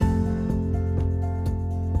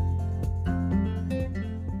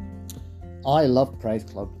I love Praise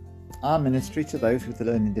Club, our ministry to those with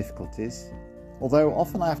learning difficulties, although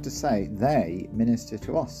often I have to say they minister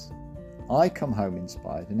to us. I come home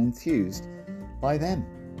inspired and enthused by them.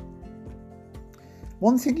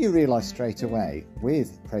 One thing you realise straight away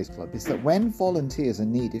with Praise Club is that when volunteers are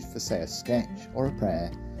needed for, say, a sketch or a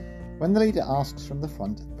prayer, when the leader asks from the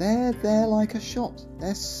front, they're there like a shot.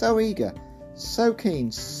 They're so eager, so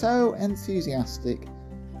keen, so enthusiastic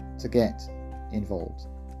to get involved.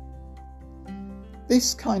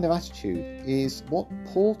 This kind of attitude is what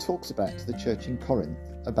Paul talks about to the church in Corinth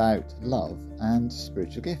about love and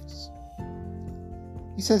spiritual gifts.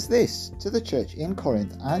 He says this to the church in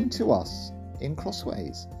Corinth and to us in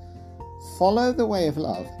Crossways: follow the way of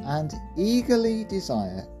love and eagerly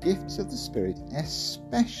desire gifts of the Spirit,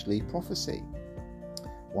 especially prophecy.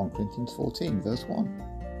 1 Corinthians 14 verse 1.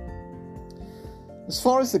 As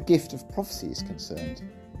far as the gift of prophecy is concerned,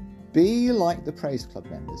 be like the Praise Club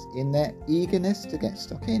members in their eagerness to get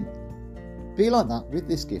stuck in. Be like that with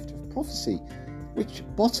this gift of prophecy, which,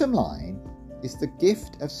 bottom line, is the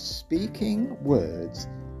gift of speaking words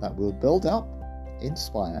that will build up,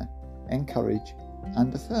 inspire, encourage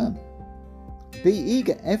and affirm. Be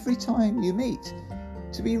eager every time you meet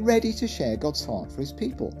to be ready to share God's heart for his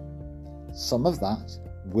people. Some of that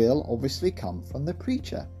will obviously come from the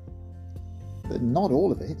preacher, but not all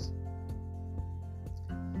of it.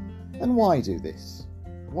 And why do this?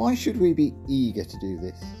 Why should we be eager to do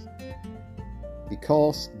this?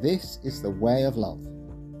 Because this is the way of love.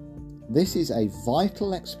 This is a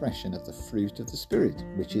vital expression of the fruit of the Spirit,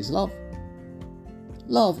 which is love.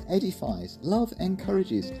 Love edifies, love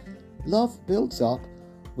encourages, love builds up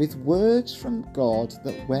with words from God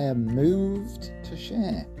that we're moved to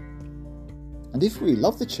share. And if we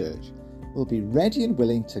love the church, we'll be ready and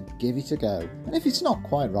willing to give it a go. And if it's not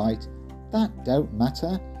quite right, that don't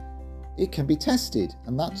matter. It can be tested,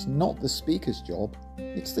 and that's not the speaker's job,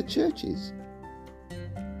 it's the church's.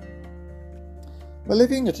 We're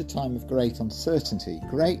living at a time of great uncertainty,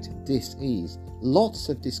 great dis-ease, lots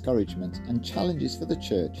of discouragement and challenges for the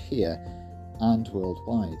church here and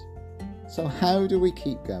worldwide. So how do we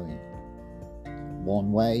keep going?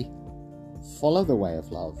 One way: follow the way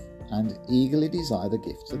of love and eagerly desire the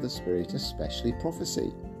gifts of the Spirit, especially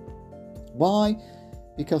prophecy. Why?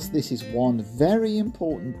 Because this is one very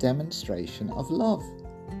important demonstration of love,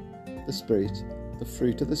 the Spirit, the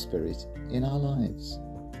fruit of the Spirit in our lives.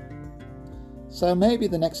 So maybe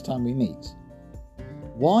the next time we meet,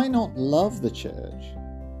 why not love the church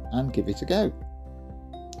and give it a go?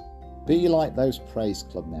 Be like those Praise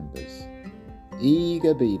Club members,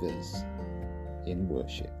 eager beavers in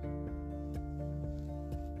worship.